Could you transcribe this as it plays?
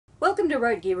Welcome to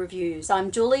Road Gear Reviews. I'm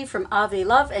Julie from RV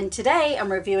Love, and today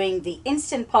I'm reviewing the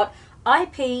Instant Pot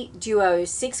IP Duo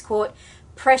 6-quart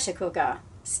pressure cooker.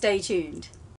 Stay tuned.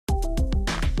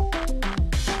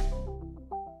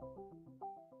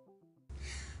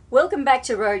 Welcome back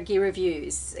to Road Gear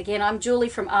Reviews. Again, I'm Julie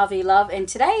from RV Love, and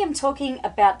today I'm talking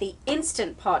about the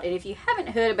Instant Pot. And if you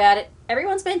haven't heard about it,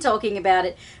 everyone's been talking about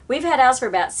it. We've had ours for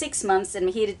about 6 months, and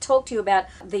we're here to talk to you about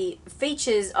the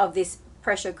features of this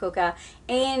pressure cooker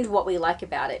and what we like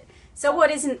about it. So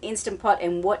what is an Instant Pot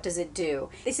and what does it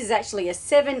do? This is actually a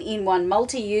 7-in-1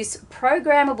 multi-use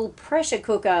programmable pressure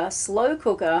cooker, slow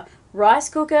cooker, rice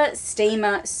cooker,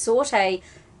 steamer, saute,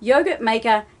 yogurt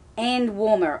maker and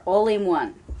warmer all in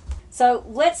one. So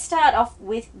let's start off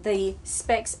with the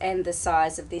specs and the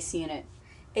size of this unit.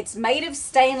 It's made of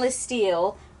stainless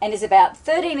steel and is about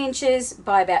 13 inches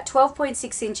by about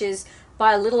 12.6 inches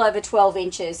by a little over 12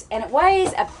 inches, and it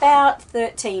weighs about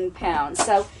 13 pounds.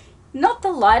 So not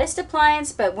the lightest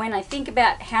appliance, but when I think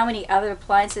about how many other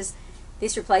appliances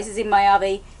this replaces in my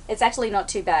RV, it's actually not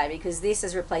too bad because this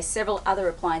has replaced several other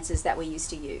appliances that we used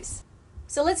to use.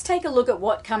 So let's take a look at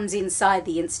what comes inside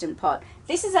the Instant Pot.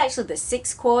 This is actually the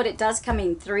 6-quart. It does come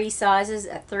in 3 sizes,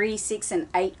 a 3, 6 and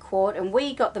 8 quart, and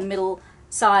we got the middle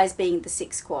size being the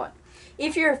 6-quart.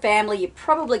 If you're a family, you're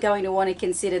probably going to want to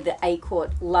consider the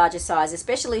 8-quart larger size,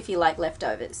 especially if you like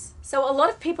leftovers. So a lot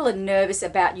of people are nervous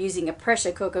about using a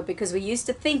pressure cooker because we used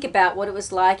to think about what it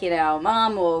was like in our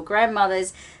mum or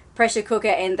grandmother's pressure cooker,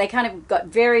 and they kind of got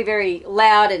very, very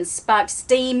loud and sparked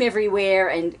steam everywhere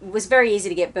and was very easy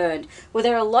to get burned. Well,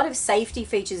 there are a lot of safety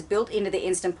features built into the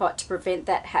Instant Pot to prevent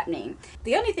that happening.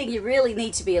 The only thing you really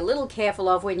need to be a little careful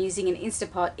of when using an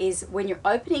Instant Pot is when you're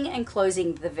opening and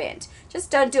closing the vent. Just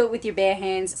don't do it with your bare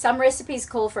hands. Some recipes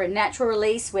call for a natural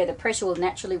release where the pressure will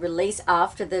naturally release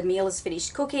after the meal is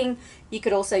finished cooking. You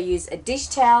could also use a dish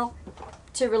towel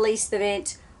to release the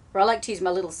vent, or I like to use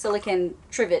my little silicone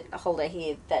trivet holder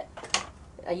here that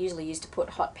I usually use to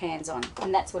put hot pans on,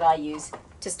 and that's what I use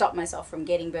to stop myself from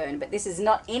getting burned. But this is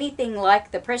not anything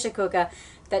like the pressure cooker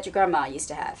that your grandma used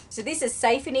to have. So this is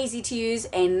safe and easy to use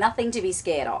and nothing to be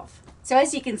scared of. So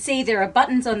as you can see, there are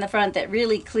buttons on the front that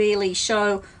really clearly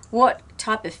show what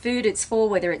type of food it's for,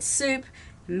 whether it's soup,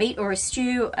 meat or a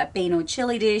stew, a bean or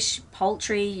chili dish,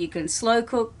 poultry. You can slow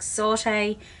cook,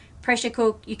 saute, pressure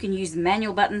cook. You can use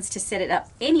manual buttons to set it up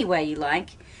any way you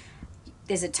like.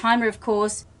 There's a timer, of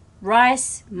course,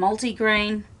 rice,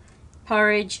 multigrain,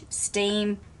 porridge,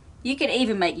 steam. You can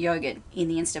even make yogurt in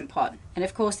the Instant Pot. And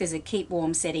of course there's a keep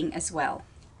warm setting as well.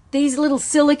 These little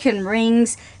silicone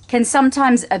rings can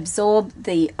sometimes absorb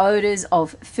the odors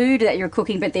of food that you're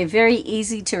cooking, but they're very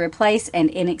easy to replace and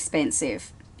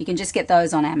inexpensive. You can just get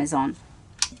those on Amazon.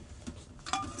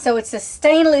 So it's a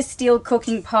stainless steel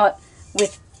cooking pot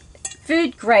with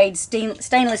food grade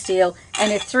stainless steel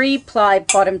and a 3-ply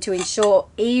bottom to ensure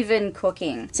even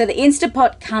cooking. So the Instant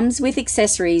Pot comes with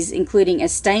accessories including a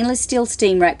stainless steel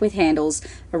steam rack with handles,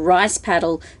 a rice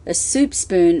paddle, a soup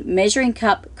spoon, measuring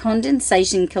cup,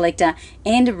 condensation collector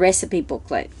and a recipe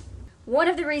booklet. One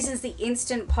of the reasons the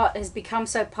Instant Pot has become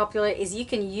so popular is you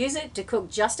can use it to cook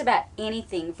just about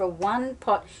anything for one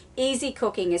pot, easy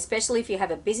cooking, especially if you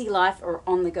have a busy life or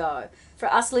on the go. For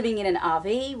us living in an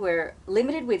RV, we're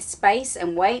limited with space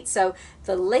and weight, so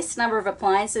the less number of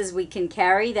appliances we can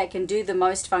carry that can do the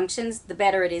most functions, the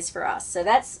better it is for us. So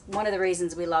that's one of the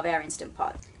reasons we love our Instant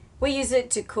Pot. We use it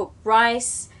to cook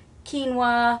rice,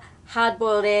 quinoa,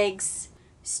 hard-boiled eggs,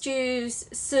 stews,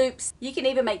 soups. You can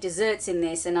even make desserts in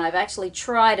this, and I've actually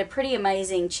tried a pretty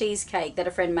amazing cheesecake that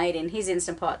a friend made in his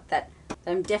Instant Pot that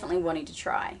I'm definitely wanting to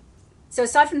try. So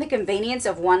aside from the convenience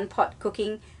of one pot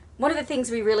cooking, one of the things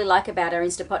we really like about our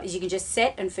Instant Pot is you can just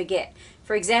set and forget.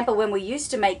 For example, when we used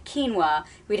to make quinoa,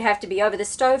 we'd have to be over the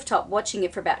stovetop watching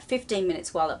it for about 15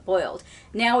 minutes while it boiled.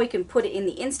 Now we can put it in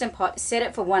the Instant Pot, set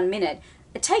it for 1 minute.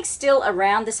 It takes still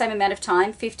around the same amount of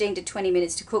time, 15 to 20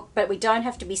 minutes to cook, but we don't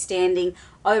have to be standing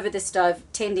over the stove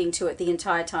tending to it the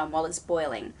entire time while it's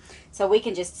boiling. So we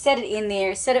can just set it in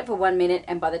there, set it for 1 minute,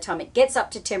 and by the time it gets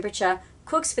up to temperature,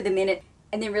 cooks for the minute,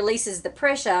 and then releases the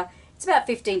pressure, it's about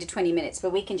 15 to 20 minutes,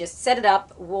 but we can just set it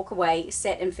up, walk away,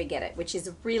 set and forget it, which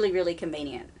is really, really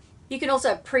convenient. You can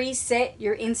also preset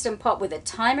your Instant Pot with a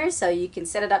timer, so you can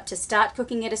set it up to start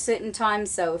cooking at a certain time.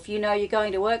 So if you know you're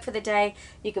going to work for the day,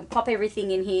 you can pop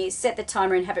everything in here, set the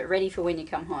timer and have it ready for when you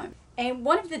come home. And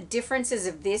one of the differences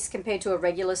of this compared to a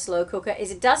regular slow cooker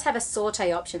is it does have a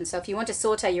saute option. So if you want to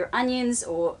saute your onions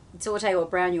or saute or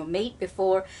brown your meat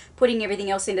before putting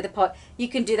everything else into the pot, you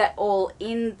can do that all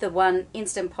in the one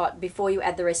Instant Pot before you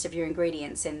add the rest of your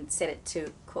ingredients and set it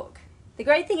to cook. The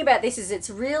great thing about this is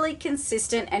it's really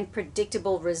consistent and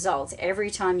predictable results every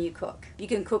time you cook. You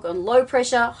can cook on low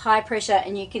pressure, high pressure,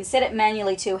 and you can set it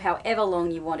manually to however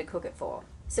long you want to cook it for.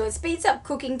 So it speeds up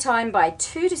cooking time by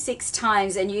 2 to 6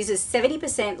 times and uses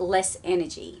 70% less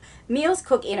energy. Meals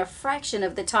cook in a fraction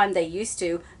of the time they used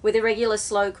to with a regular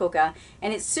slow cooker,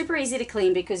 and it's super easy to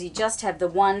clean because you just have the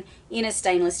one inner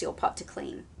stainless steel pot to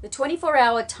clean. The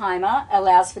 24-hour timer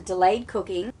allows for delayed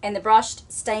cooking, and the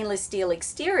brushed stainless steel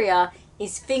exterior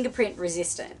is fingerprint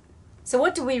resistant. So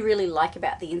what do we really like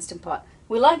about the Instant Pot?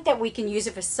 We like that we can use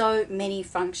it for so many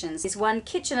functions. This one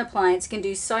kitchen appliance can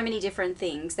do so many different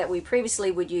things that we previously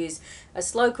would use a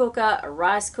slow cooker, a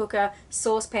rice cooker,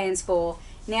 saucepans for.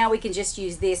 Now we can just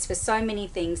use this for so many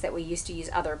things that we used to use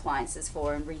other appliances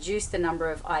for and reduce the number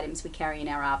of items we carry in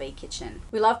our RV kitchen.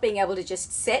 We love being able to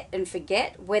just set and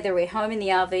forget whether we're home in the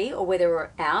RV or whether we're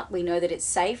out. We know that it's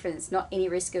safe and it's not any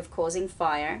risk of causing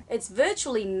fire. It's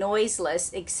virtually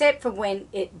noiseless except for when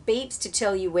it beeps to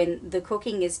tell you when the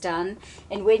cooking is done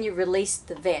and when you release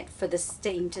the vent for the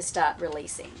steam to start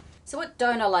releasing. So what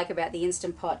don't I like about the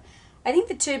Instant Pot? I think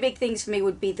the two big things for me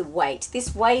would be the weight.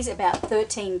 This weighs about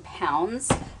 13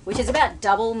 pounds, which is about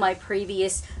double my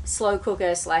previous slow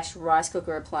cooker / rice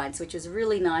cooker appliance, which was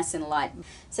really nice and light.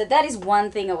 So that is one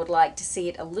thing I would like to see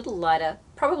it a little lighter,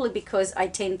 probably because I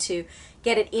tend to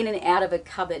get it in and out of a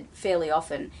cupboard fairly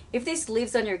often. If this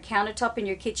lives on your countertop in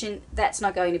your kitchen, that's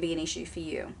not going to be an issue for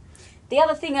you. The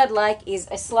other thing I'd like is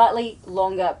a slightly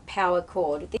longer power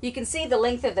cord. You can see the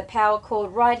length of the power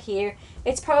cord right here.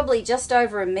 It's probably just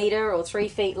over 1 meter or 3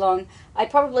 feet long.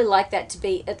 I'd probably like that to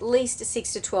be at least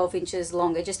 6 to 12 inches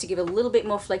longer, just to give a little bit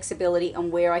more flexibility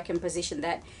on where I can position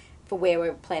that for where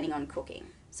we're planning on cooking.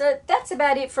 So that's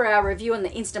about it for our review on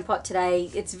the Instant Pot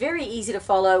today. It's very easy to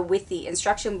follow with the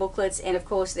instruction booklets, and of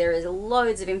course there is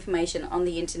loads of information on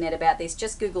the internet about this.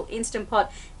 Just Google Instant Pot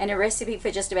and a recipe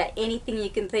for just about anything you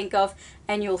can think of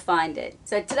and you'll find it.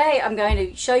 So today I'm going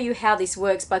to show you how this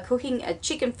works by cooking a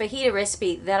chicken fajita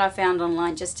recipe that I found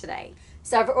online just today.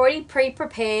 So I've already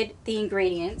pre-prepared the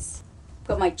ingredients. I've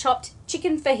got my chopped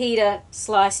chicken fajita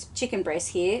sliced chicken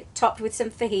breast here, topped with some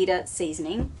fajita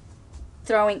seasoning.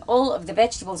 Throwing all of the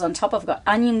vegetables on top. I've got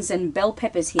onions and bell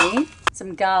peppers here,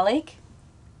 some garlic,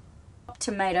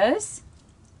 tomatoes,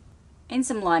 and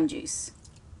some lime juice.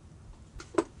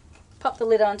 Pop the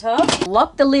lid on top,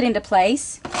 lock the lid into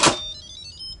place,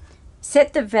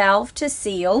 set the valve to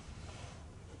seal.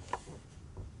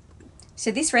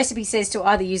 So this recipe says to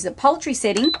either use the poultry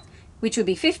setting, which would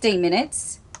be 15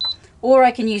 minutes, or I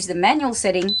can use the manual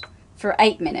setting for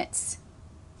 8 minutes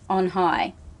on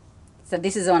high. So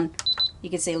this is on, you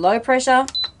can see low pressure,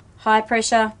 high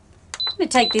pressure. I'm going to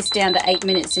take this down to 8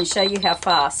 minutes and show you how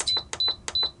fast.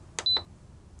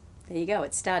 There you go,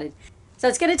 it started. So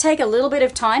it's going to take a little bit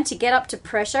of time to get up to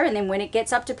pressure, and then when it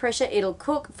gets up to pressure it'll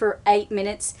cook for 8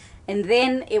 minutes and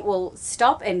then it will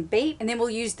stop and beep, and then we'll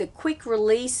use the quick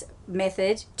release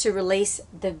method to release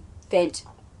the vent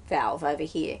valve over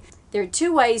here. There are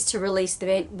two ways to release the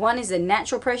vent. One is the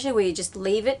natural pressure, where you just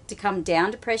leave it to come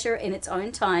down to pressure in its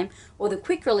own time, or the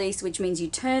quick release, which means you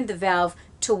turn the valve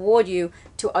toward you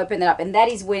to open it up, and that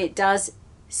is when it does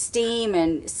steam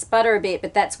and sputter a bit,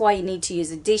 but that's why you need to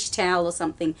use a dish towel or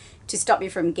something to stop you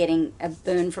from getting a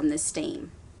burn from the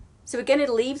steam. So we're going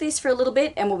to leave this for a little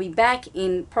bit, and we'll be back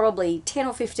in probably 10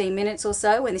 or 15 minutes or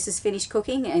so when this is finished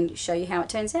cooking and show you how it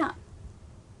turns out.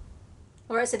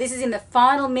 Alright, so this is in the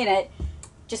final minute.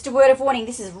 Just a word of warning,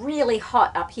 this is really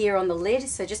hot up here on the lid,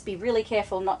 so just be really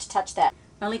careful not to touch that.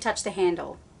 Only touch the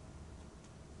handle.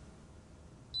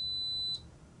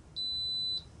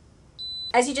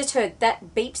 As you just heard,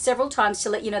 that beeped several times to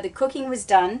let you know the cooking was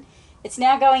done. It's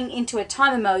now going into a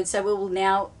timer mode, so we will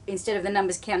now, instead of the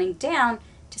numbers counting down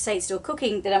to say it's still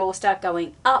cooking, the number will start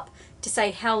going up to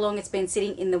say how long it's been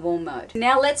sitting in the warm mode.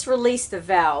 Now let's release the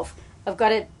valve. I've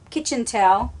got a kitchen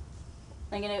towel.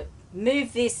 I'm going to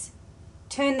move this,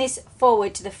 turn this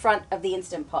forward to the front of the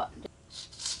Instant Pot. This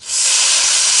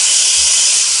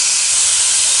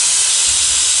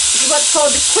is what's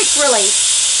called the quick release.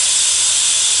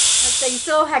 So you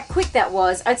saw how quick that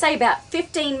was. I'd say about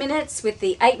 15 minutes with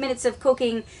the 8 minutes of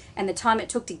cooking and the time it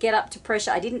took to get up to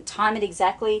pressure. I didn't time it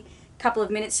exactly. A couple of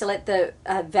minutes to let the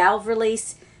valve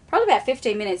release. Probably about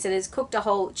 15 minutes, and it's cooked a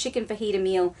whole chicken fajita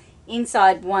meal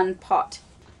inside one pot.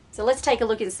 So let's take a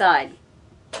look inside.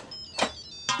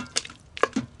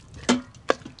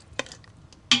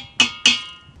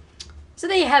 So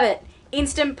there you have it,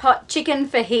 Instant Pot chicken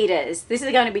fajitas. This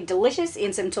is going to be delicious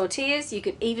in some tortillas. You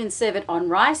could even serve it on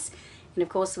rice, and of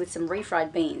course with some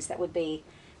refried beans. That would be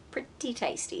pretty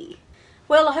tasty.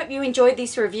 Well, I hope you enjoyed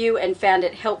this review and found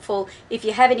it helpful. If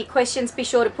you have any questions, be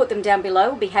sure to put them down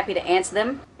below. We'll be happy to answer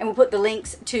them. And we'll put the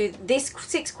links to this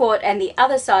 6 quart and the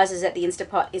other sizes that the Instant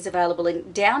Pot is available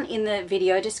in down in the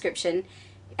video description.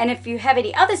 And if you have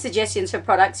any other suggestions for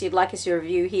products you'd like us to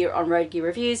review here on Road Gear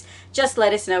Reviews, just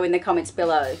let us know in the comments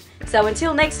below. So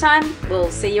until next time, we'll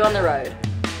see you on the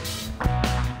road.